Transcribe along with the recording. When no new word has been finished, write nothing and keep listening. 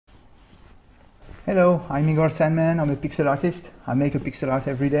Hello, I'm Igor Sandman. I'm a pixel artist. I make a pixel art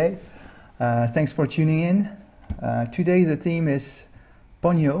every day. Thanks for tuning in. Today the theme is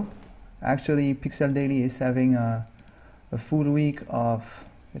Ponyo. Actually, Pixel Daily is having a full week of,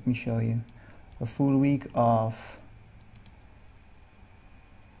 let me show you, a full week of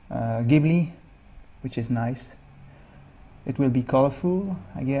Ghibli, which is nice. It will be colorful,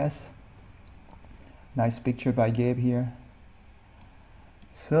 I guess. Nice picture by Gabe here.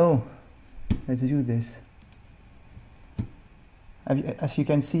 So, let's do this. As you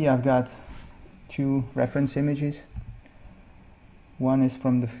can see, I've got two reference images. One is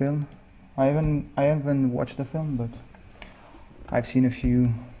from the film. I haven't watched the film, but I've seen a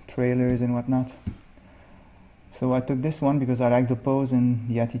few trailers and whatnot. So I took this one because I like the pose and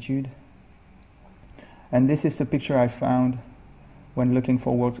the attitude. And this is a picture I found when looking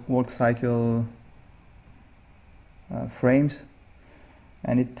for work cycle frames.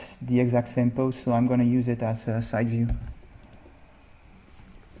 And it's the exact same pose, so I'm going to use it as a side view.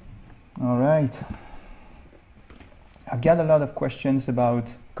 All right. I've got a lot of questions about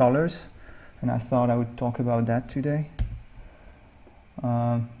colors, and I thought I would talk about that today.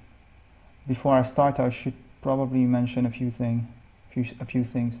 Before I start, I should probably mention a few things.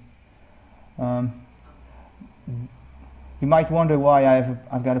 You might wonder why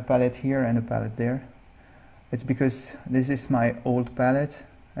I've got a palette here and a palette there. It's because this is my old palette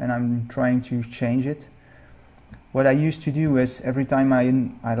and I'm trying to change it. What I used to do is every time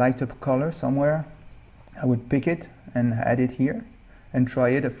I liked a color somewhere, I would pick it and add it here and try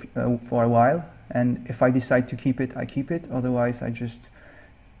it for a while. And if I decide to keep it, I keep it. Otherwise, I just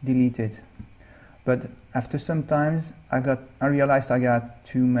delete it. But after some times, I realized I got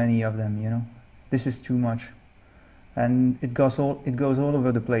too many of them. You know, this is too much, and it goes all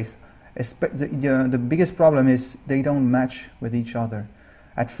over the place. The biggest problem is they don't match with each other.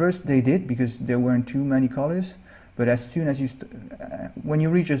 At first they did because there weren't too many colors, but as soon as when you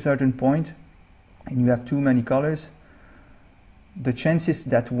reach a certain point and you have too many colors, the chances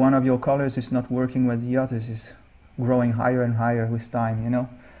that one of your colors is not working with the others is growing higher and higher with time, you know.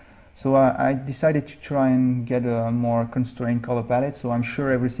 So I decided to try and get a more constrained color palette, so I'm sure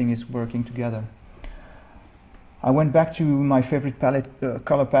everything is working together. I went back to my favorite palette,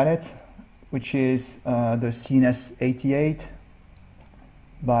 color palette, which is the CNS 88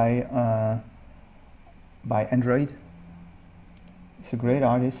 by Android. He's a great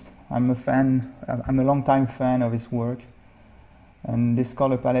artist. I'm a fan. I'm a long-time fan of his work, and this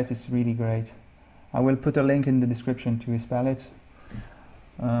color palette is really great. I will put a link in the description to his palette.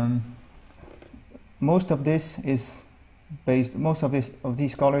 Most of this is based. Most of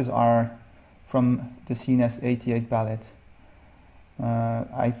these colors are from the CNS 88 palette.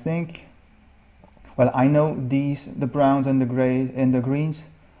 I think, well, I know the browns and the gray and the greens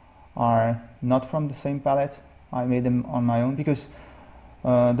are not from the same palette. I made them on my own because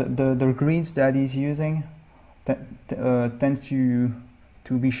the greens that he's using tend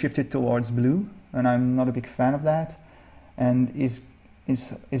to be shifted towards blue, and I'm not a big fan of that. And his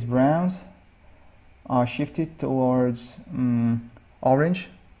browns are shifted towards orange,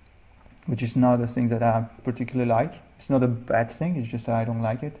 which is not a thing that I particularly like. It's not a bad thing, it's just that I don't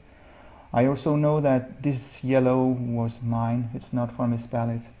like it. I also know that this yellow was mine, it's not from his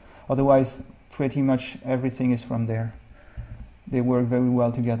palette. Otherwise, pretty much everything is from there. They work very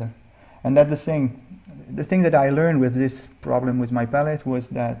well together. And that's the thing. The thing that I learned with this problem with my palette was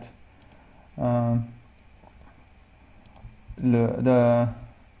that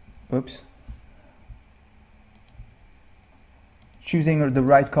choosing the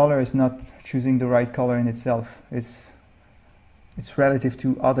right color is not choosing the right color in itself. It's relative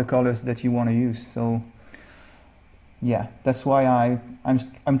to other colors that you want to use. So yeah, that's why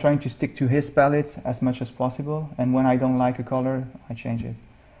I'm trying to stick to his palette as much as possible, and when I don't like a color, I change it.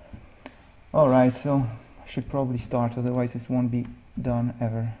 All right, so I should probably start, otherwise it won't be done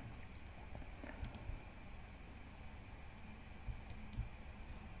ever.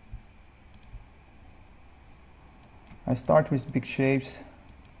 I start with big shapes.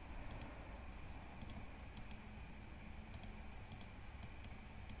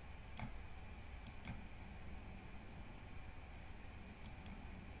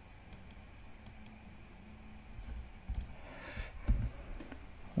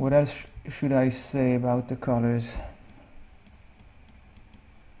 What else should I say about the colors?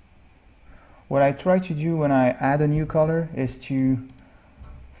 What I try to do when I add a new color is to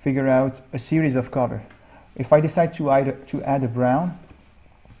figure out a series of colors. If I decide to add a brown,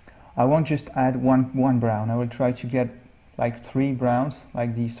 I won't just add one brown. I will try to get like 3 browns,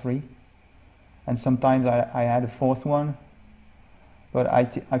 like these 3. And sometimes I add a 4th one, but I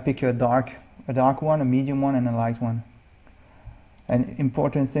pick a a dark one, a medium one, and a light one. An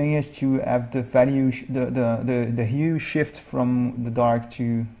important thing is to have the value, the hue shift from the dark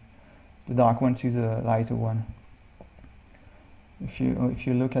one to the lighter one. If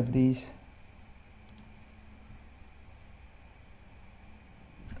you look at these,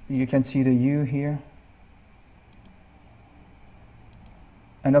 you can see the hue here,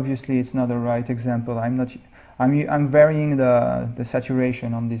 and obviously it's not the right example. I'm varying the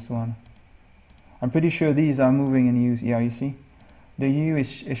saturation on this one. I'm pretty sure these are moving in hues. Yeah, you see, the hue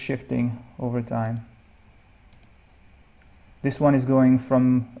is shifting over time. This one is going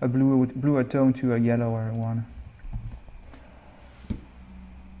from a bluer tone to a yellower one.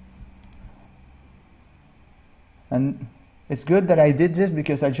 And it's good that I did this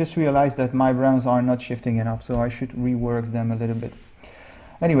because I just realized that my browns are not shifting enough, so I should rework them a little bit.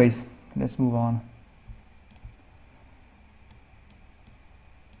 Anyways, let's move on.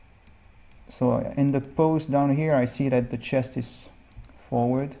 So in the pose down here, I see that the chest is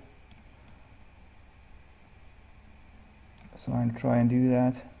forward. So I'll try and do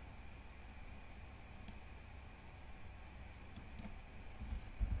that.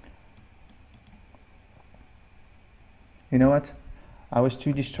 You know what? I was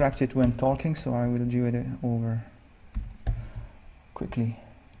too distracted when talking, so I will do it over quickly.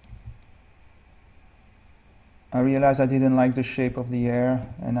 I realized I didn't like the shape of the hair,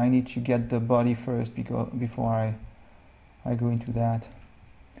 and I need to get the body first before I go into that.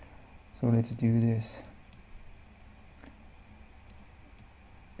 So let's do this.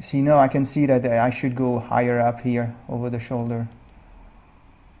 See, now I can see that I should go higher up here over the shoulder.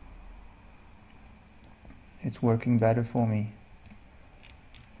 It's working better for me.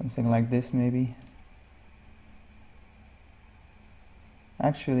 Something like this maybe.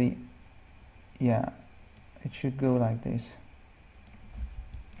 Actually, yeah, it should go like this.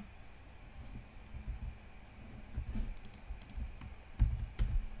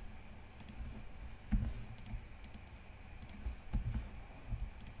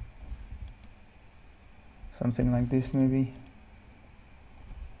 Something like this maybe.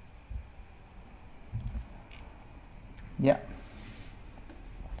 Yeah.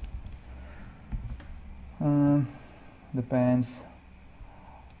 The pants.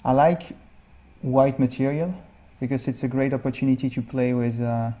 I like white material because it's a great opportunity to play with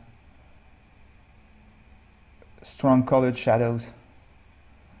strong colored shadows.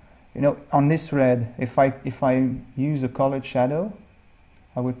 You know, on this red, if I use a colored shadow,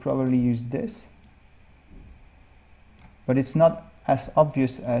 I would probably use this. But it's not as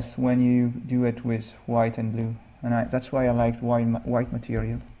obvious as when you do it with white and blue. And that's why I liked white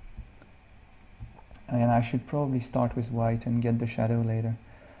material. And I should probably start with white and get the shadow later.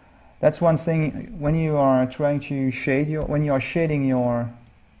 That's one thing when you are trying to shade when you are shading your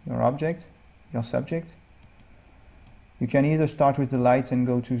object, your subject. You can either start with the light and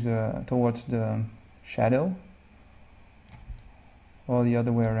go towards the shadow, or the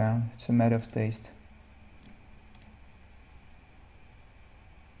other way around. It's a matter of taste.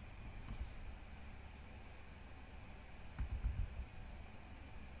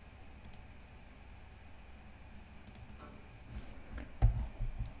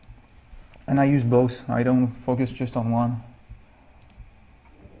 And I use both. I don't focus just on one.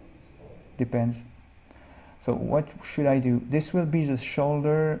 Depends. So what should I do? This will be the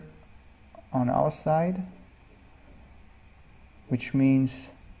shoulder on our side, which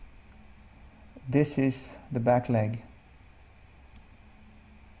means this is the back leg.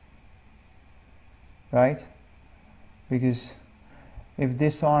 Right? Because if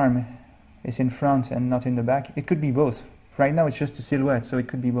this arm is in front and not in the back, it could be both. Right now it's just a silhouette, so it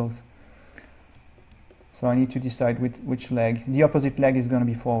could be both. So I need to decide which leg. The opposite leg is going to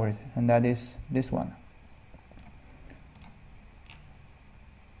be forward, and that is this one.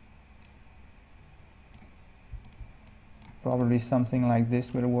 Probably something like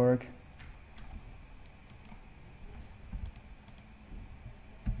this will work.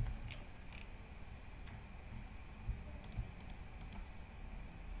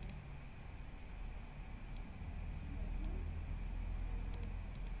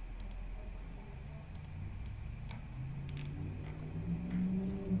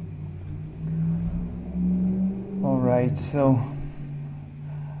 Alright, so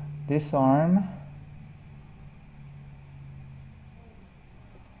this arm,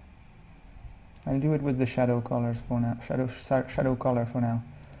 I'll do it with the shadow colors for now. Shadow color for now.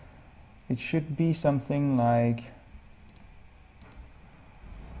 It should be something like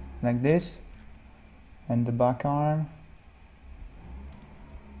this, and the back arm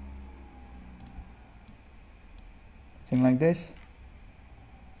something like this,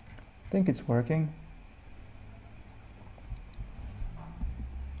 think it's working.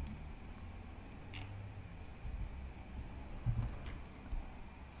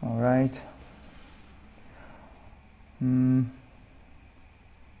 All right.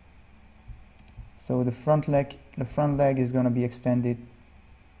 So the front leg is going to be extended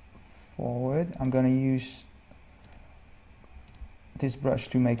forward. I'm going to use this brush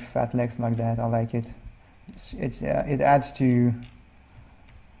to make fat legs like that. I like it. It adds to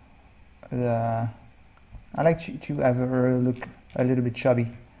the. I like to have her look a little bit chubby.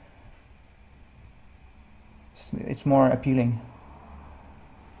 It's more appealing.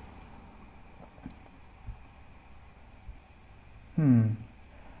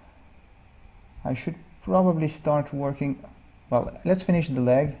 I should probably start working. Well, let's finish the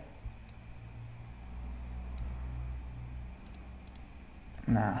leg.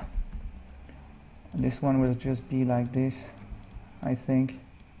 Nah. This one will just be like this, I think.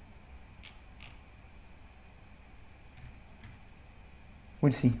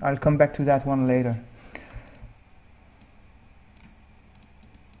 We'll see. I'll come back to that one later.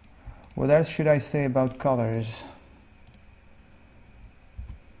 What else should I say about colors?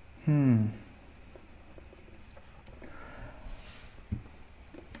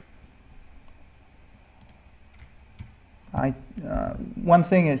 One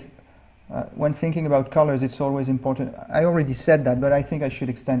thing is, when thinking about colors, it's always important. I already said that, but I think I should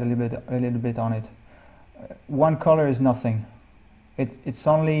extend a little bit on it. One color is nothing. It's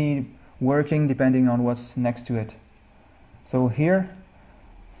only working depending on what's next to it. So here,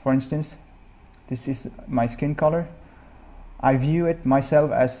 for instance, this is my skin color. I view it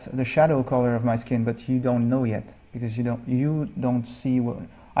myself as the shadow color of my skin, but you don't know yet because you don't see what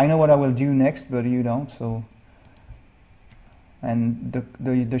I know what I will do next, but you don't. So, and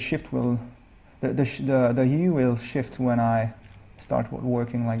the shift will the hue will shift when I start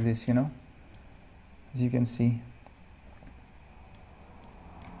working like this, you know, as you can see.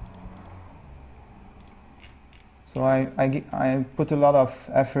 So I put a lot of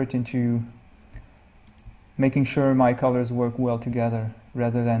effort into making sure my colors work well together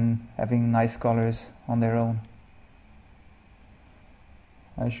rather than having nice colors on their own.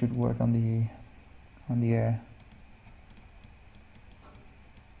 I should work on the air.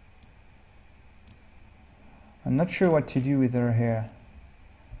 I'm not sure what to do with her hair.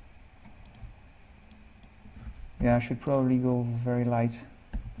 Yeah, I should probably go very light.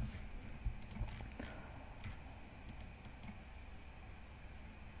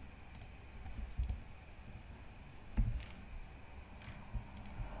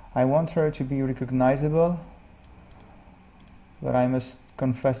 I want her to be recognizable, but I must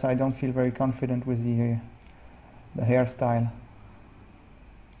confess I don't feel very confident with the hairstyle.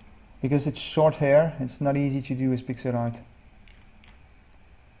 Because it's short hair, it's not easy to do with pixel art.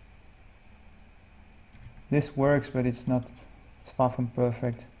 This works, but it's far from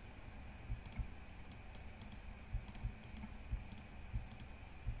perfect.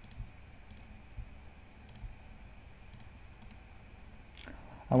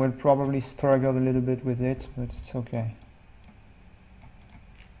 I will probably struggle a little bit with it, but it's okay.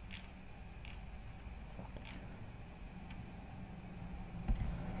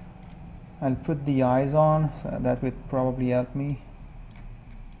 I'll put the eyes on, so that would probably help me.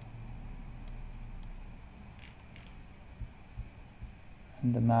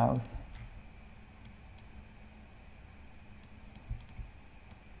 And the mouth.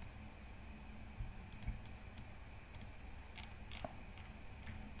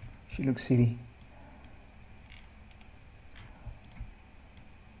 She looks silly.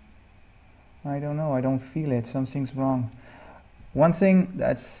 I don't know, I don't feel it, something's wrong. One thing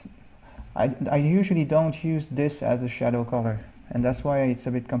that's I usually don't use this as a shadow color, and that's why it's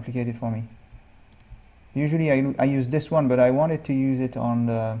a bit complicated for me. Usually I use this one, but I wanted to use it on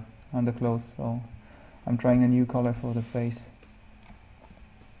the clothes, so I'm trying a new color for the face.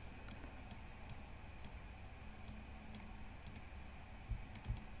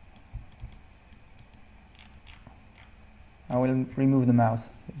 I will remove the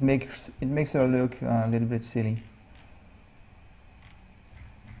mouth. It makes her look a little bit silly.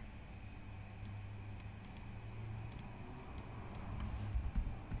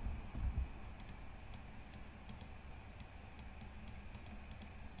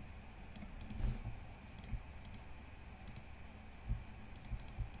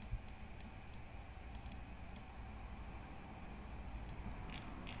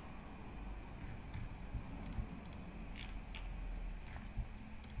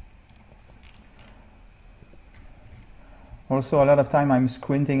 Also, a lot of time I'm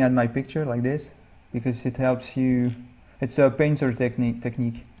squinting at my picture like this because it helps you. It's a painter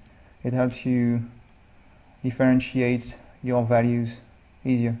technique. It helps you differentiate your values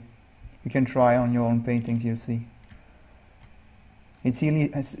easier. You can try on your own paintings, you'll see.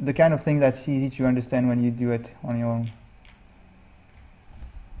 It's the kind of thing that's easy to understand when you do it on your own.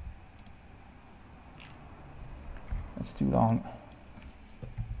 That's too long.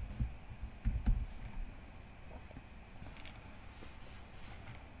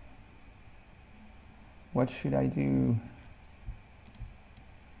 What should I do?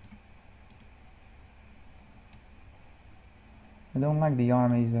 I don't like the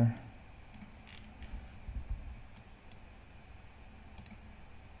arm either.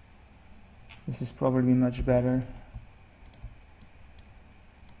 This is probably much better.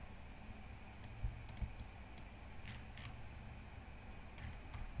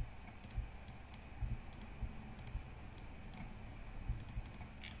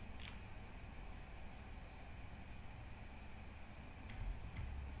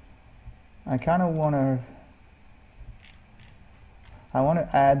 I kind of want to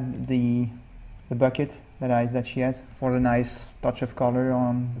add the bucket that she has for the nice touch of color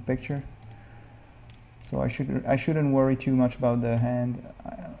on the picture. So I shouldn't worry too much about the hand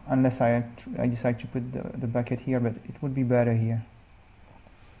unless I decide to put the bucket here, but it would be better here.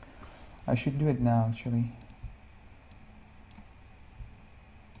 I should do it now actually.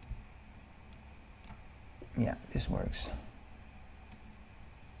 Yeah, this works.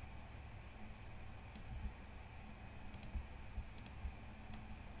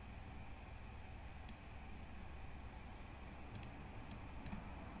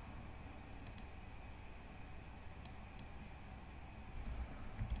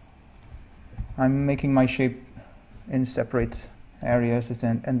 I'm making my shape in separate areas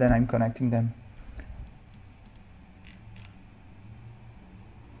and then I'm connecting them.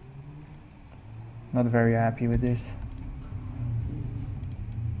 Not very happy with this.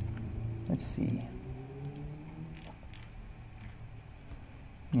 Let's see.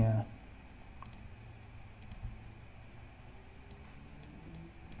 Yeah.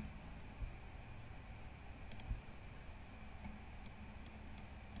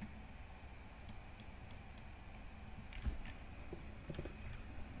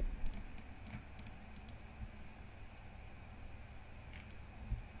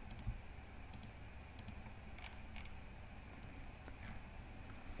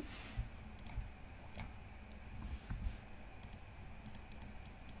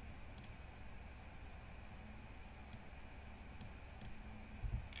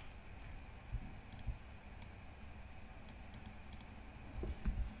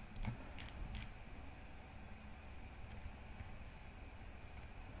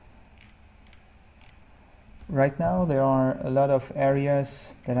 Right now there are a lot of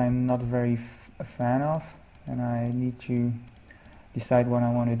areas that I'm not very a fan of, and I need to decide what I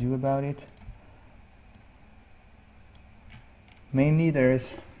want to do about it. Mainly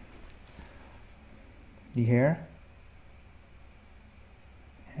there's the hair,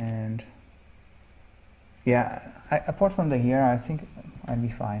 and yeah, apart from the hair I think I'll be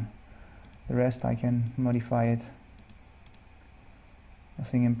fine. The rest I can modify it.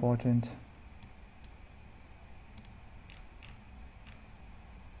 Nothing important.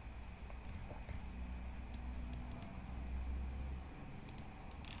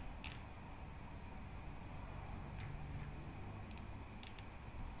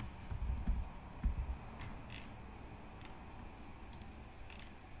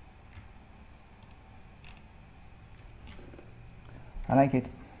 I like it.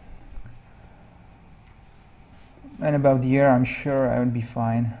 And about the ear, I'm sure I will be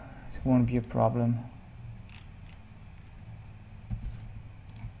fine. It won't be a problem.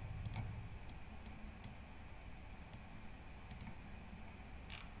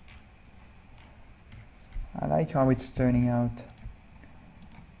 I like how it's turning out.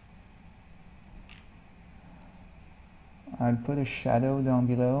 I'll put a shadow down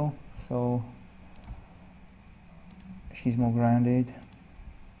below so she's more grounded.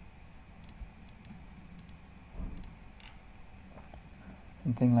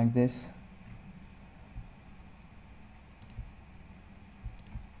 Something like this.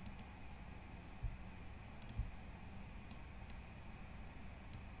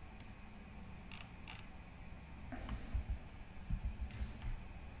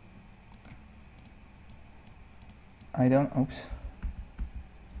 I don't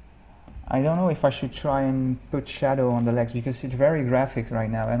know if I should try and put shadow on the legs because it's very graphic right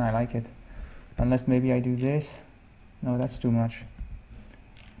now and I like it. Unless maybe I do this. No, that's too much.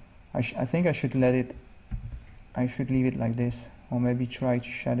 I think I should leave it like this, or maybe try to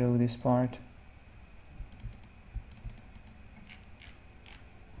shadow this part.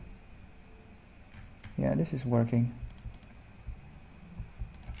 Yeah, this is working.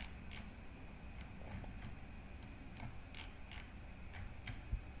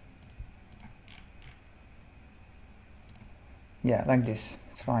 Yeah, like this,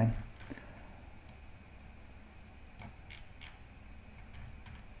 it's fine.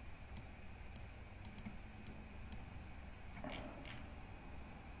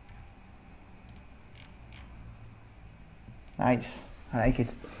 Nice, I like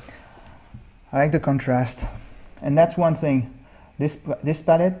it. I like the contrast. And that's one thing. This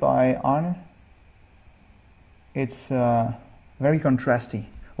palette by Arne, it's very contrasty.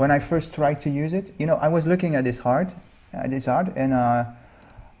 When I first tried to use it, you know, I was looking at this art, and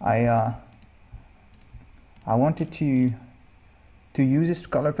I wanted to use this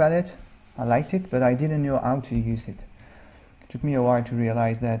color palette. I liked it, but I didn't know how to use it. It took me a while to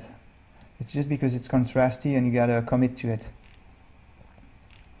realize that it's just because it's contrasty and you gotta commit to it.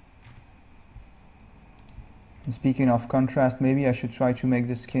 And speaking of contrast, maybe I should try to make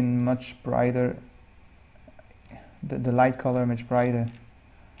the skin much brighter, the light color much brighter.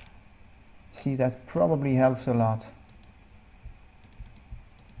 See, that probably helps a lot.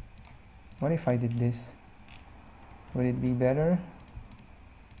 What if I did this? Would it be better?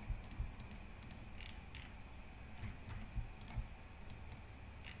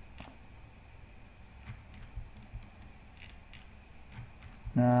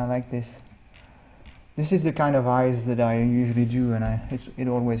 Nah, I like this. This is the kind of eyes that I usually do, and it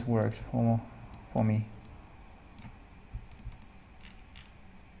always worked for me.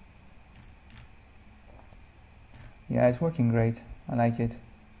 Yeah, it's working great. I like it.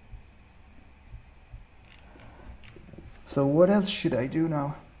 So what else should I do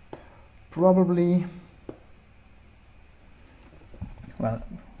now? Probably, well,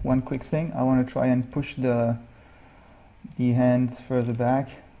 one quick thing. I want to try and push the hands further back.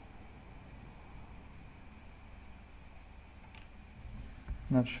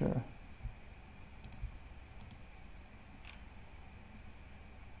 Not sure.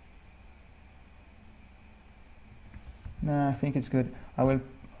 Nah, I think it's good. I will.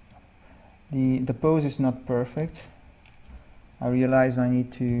 The pose is not perfect. I realize I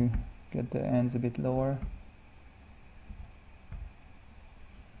need to get the ends a bit lower.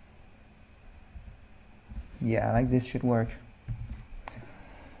 Yeah, like this should work.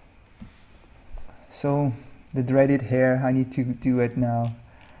 So the dreaded hair, I need to do it now.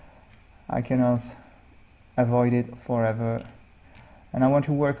 I cannot avoid it forever. And I want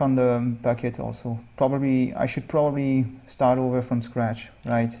to work on the bucket also. I should probably start over from scratch,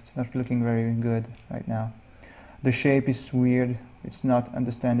 right? It's not looking very good right now. The shape is weird, it's not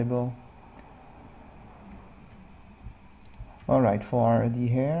understandable. Alright, for the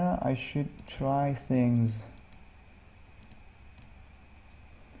hair, I should try things.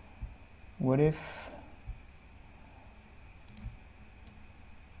 What if...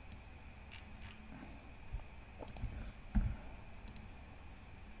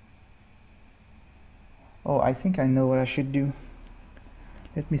 Oh, I think I know what I should do.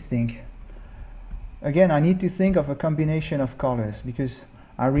 Let me think. Again, I need to think of a combination of colors because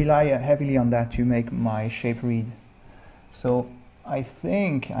I rely heavily on that to make my shape read. So I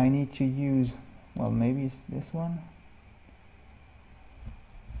think I need to use, well, maybe it's this one.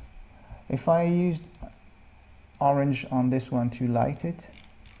 If I used orange on this one to light it,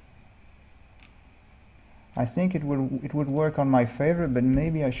 I think it would work on my favor, but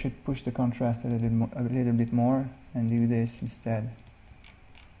maybe I should push the contrast a little bit more and do this instead.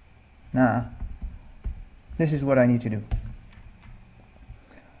 Nah, this is what I need to do.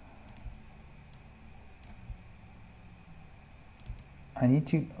 I need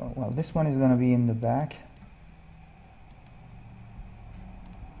to, well, this one is going to be in the back.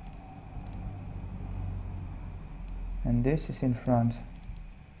 And this is in front.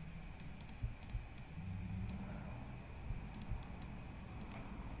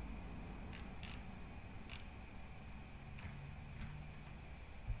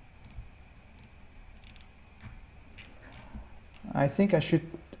 I think I should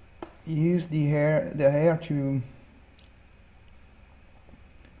use the hair to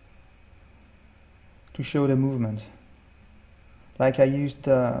show the movement. Like I used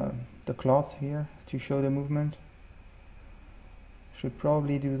the cloth here to show the movement. Should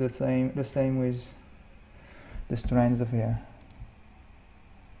probably do the same with the strands of hair.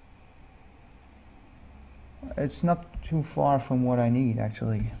 It's not too far from what I need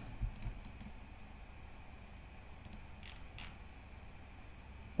actually.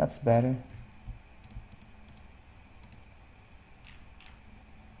 That's better.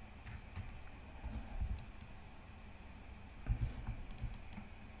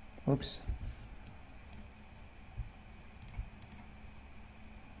 Oops.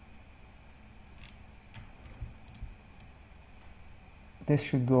 this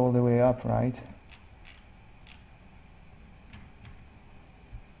should go all the way up, right?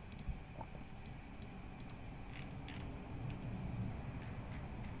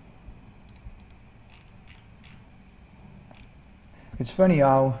 It's funny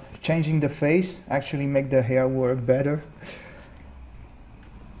how changing the face actually make the hair work better.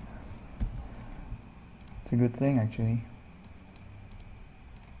 It's a good thing actually.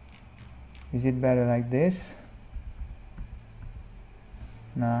 Is it better like this?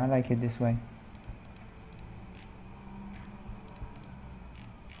 No, I like it this way.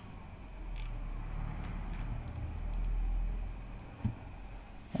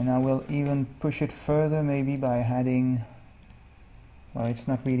 And I will even push it further maybe by adding, well, it's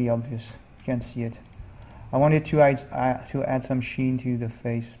not really obvious, you can't see it. I wanted to add some sheen to the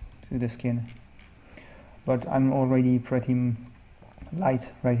face, to the skin. But I'm already pretty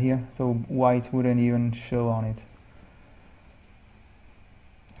light right here, so white wouldn't even show on it.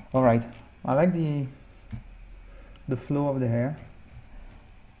 Alright, I like the flow of the hair.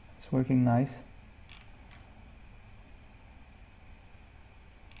 It's working nice.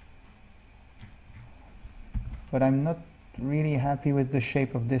 But I'm not really happy with the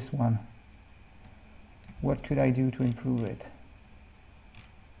shape of this one. What could I do to improve it?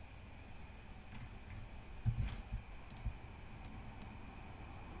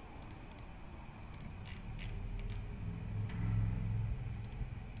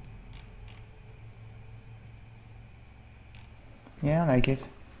 Yeah, I like it.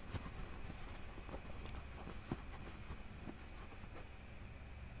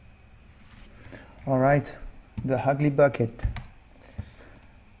 All right, the ugly bucket.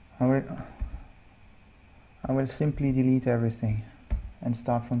 I will simply delete everything and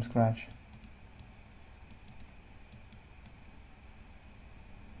start from scratch.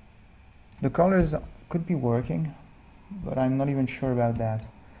 The colors could be working, but I'm not even sure about that.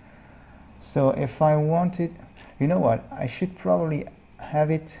 So if I wanted, you know what, I should probably have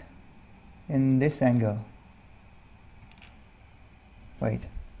it in this angle. Wait. It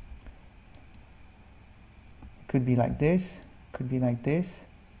could be like this, could be like this,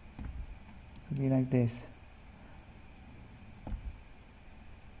 could be like this.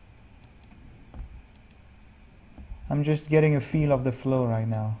 I'm just getting a feel of the flow right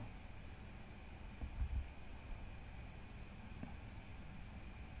now.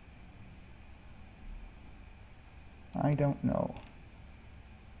 I don't know.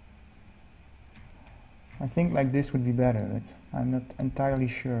 I think like this would be better, but I'm not entirely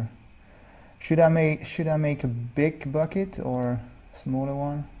sure. Should I make a big bucket or a smaller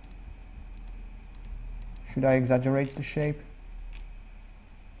one? Should I exaggerate the shape?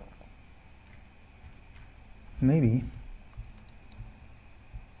 Maybe.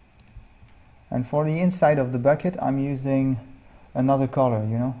 And for the inside of the bucket, I'm using another color,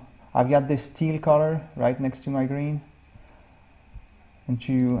 you know. I've got this teal color right next to my green. And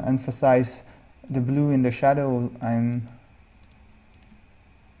to emphasize the blue in the shadow, I'm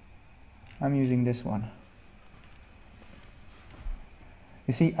using this one.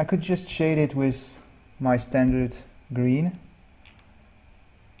 You see, I could just shade it with my standard green,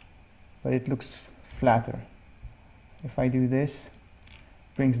 but it looks flatter. If I do this,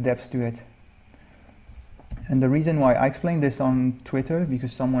 it brings depth to it. And the reason why I explained this on Twitter,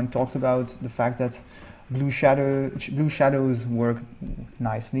 because someone talked about the fact that blue shadows work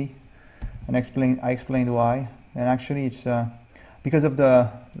nicely, and I explained why. And actually, it's because of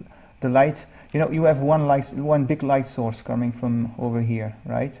the light. You know, you have one big light source coming from over here,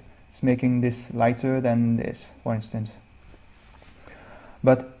 right? It's making this lighter than this, for instance.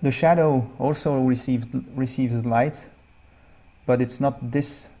 But the shadow also receives light, but it's not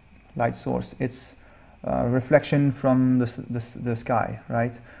this light source. It's reflection from the sky,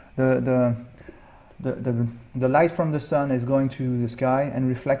 right? The light from the sun is going to the sky and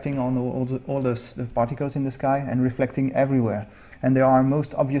reflecting on all the particles in the sky and reflecting everywhere. And they are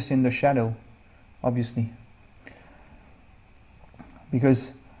most obvious in the shadow, obviously.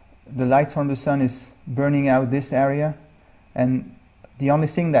 Because the light from the sun is burning out this area, and the only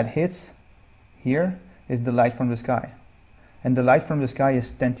thing that hits here is the light from the sky. And the light from the sky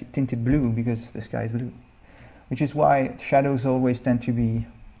is tinted blue because the sky is blue. Which is why shadows always tend to be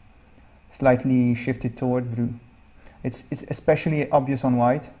slightly shifted toward blue. It's especially obvious on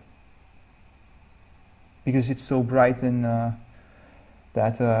white because it's so bright and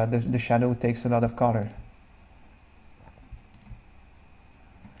that the shadow takes a lot of color.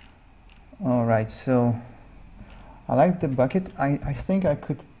 Alright, so I like the bucket. I think I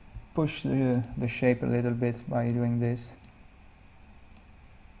could push the shape a little bit by doing this.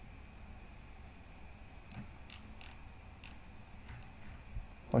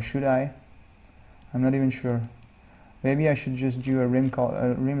 Or should I? I'm not even sure. Maybe I should just do a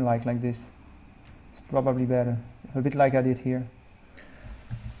rim light like this. It's probably better. A bit like I did here.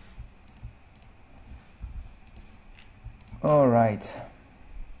 Alright.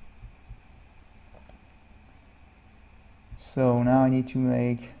 So now I need to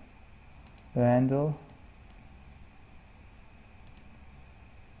make the handle.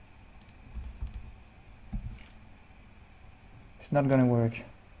 It's not gonna work.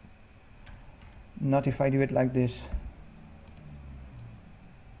 Not if I do it like this.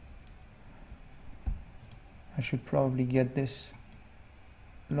 I should probably get this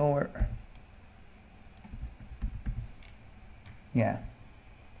lower. Yeah.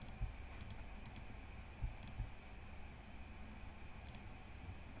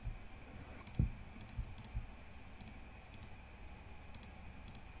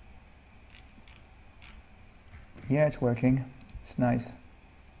 Yeah, it's working. It's nice.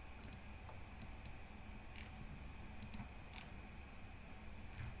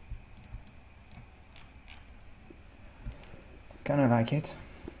 Kinda like it.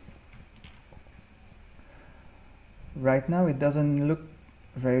 Right now it doesn't look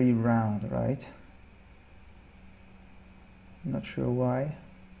very round, right? Not sure why.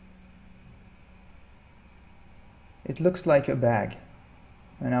 It looks like a bag,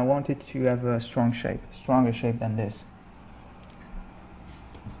 and I want it to have a strong shape, stronger shape than this.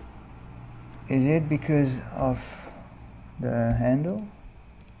 Is it because of the handle?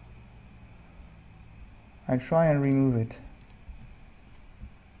 I try and remove it.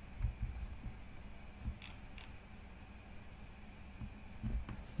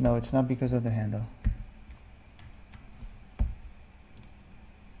 No, it's not because of the handle.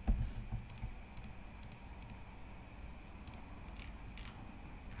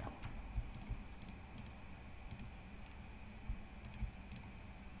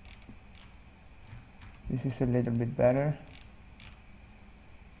 This is a little bit better.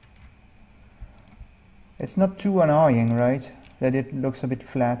 It's not too annoying, right? That it looks a bit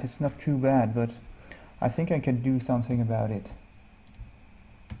flat. It's not too bad, but I think I can do something about it.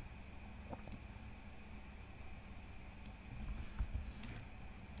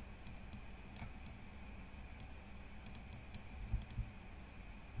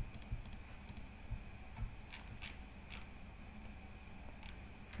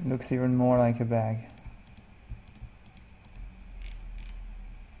 It looks even more like a bag.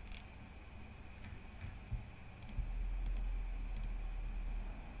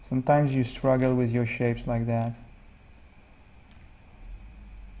 Sometimes you struggle with your shapes like that.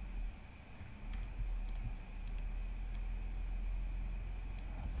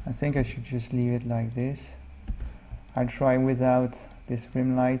 I think I should just leave it like this. I'll try without this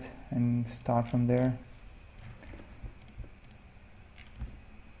rim light and start from there.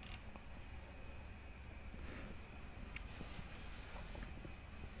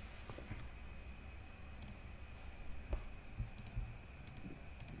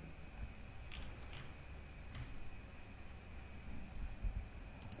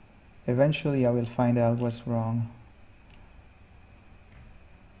 Eventually I will find out what's wrong.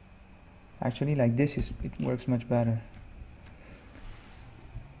 Actually, like this it works much better.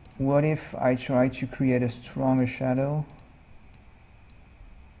 What if I try to create a stronger shadow?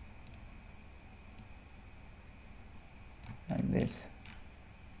 Like this.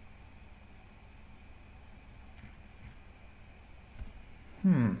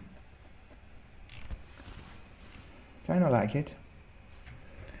 Kinda like it.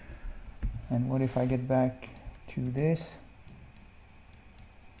 And what if I get back to this?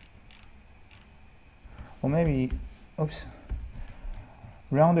 Or maybe, oops,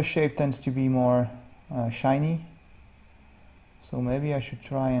 rounder shape tends to be more shiny. So maybe I should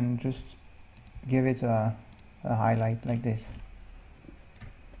try and just give it a highlight like this.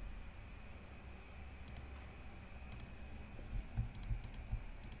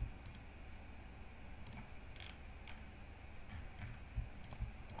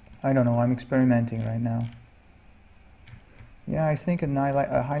 I don't know, I'm experimenting right now. Yeah, I think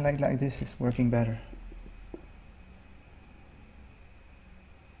a highlight like this is working better.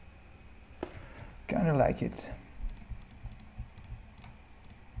 Kinda like it.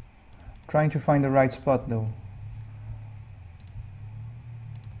 Trying to find the right spot though.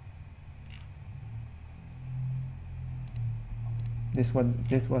 This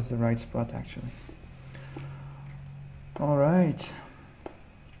was the right spot actually. All right.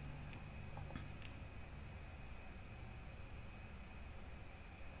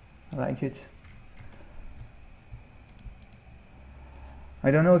 I like it. I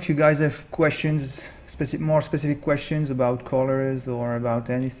don't know if you guys have questions, more specific questions about colors or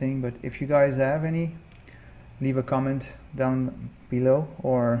about anything, but if you guys have any, leave a comment down below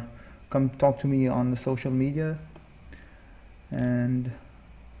or come talk to me on the social media, and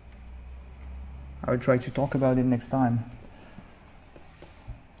I will try to talk about it next time.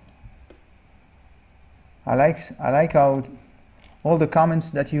 I like how all the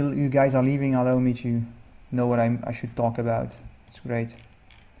comments that you guys are leaving allow me to know what I should talk about. It's great.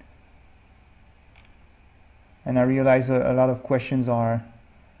 And I realize a lot of questions are,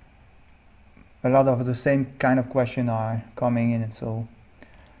 a lot of the same kind of question are coming in, so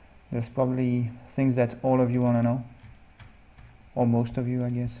there's probably things that all of you want to know, or most of you,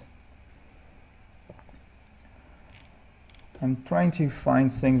 I guess. I'm trying to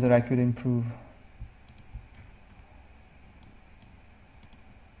find things that I could improve.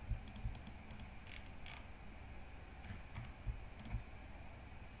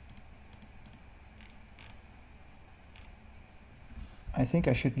 I think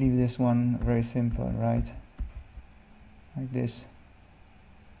I should leave this one very simple, right? Like this.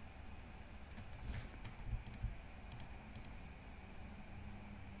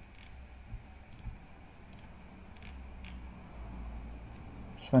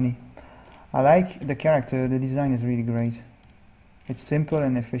 It's funny. I like the character, the design is really great. It's simple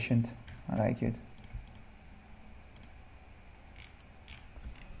and efficient. I like it.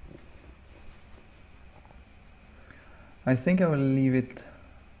 I think I will leave it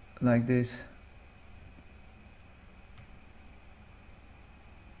like this.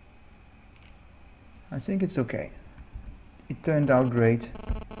 I think it's okay. It turned out great.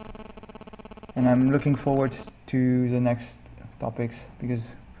 And I'm looking forward to the next topics,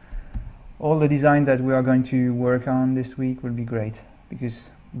 because all the design that we are going to work on this week will be great,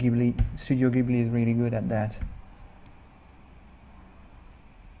 because Studio Ghibli is really good at that.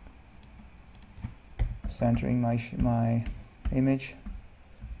 Centering my image.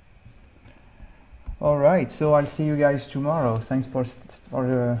 Alright, so I'll see you guys tomorrow. Thanks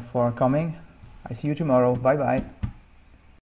for coming. I see you tomorrow. Bye bye.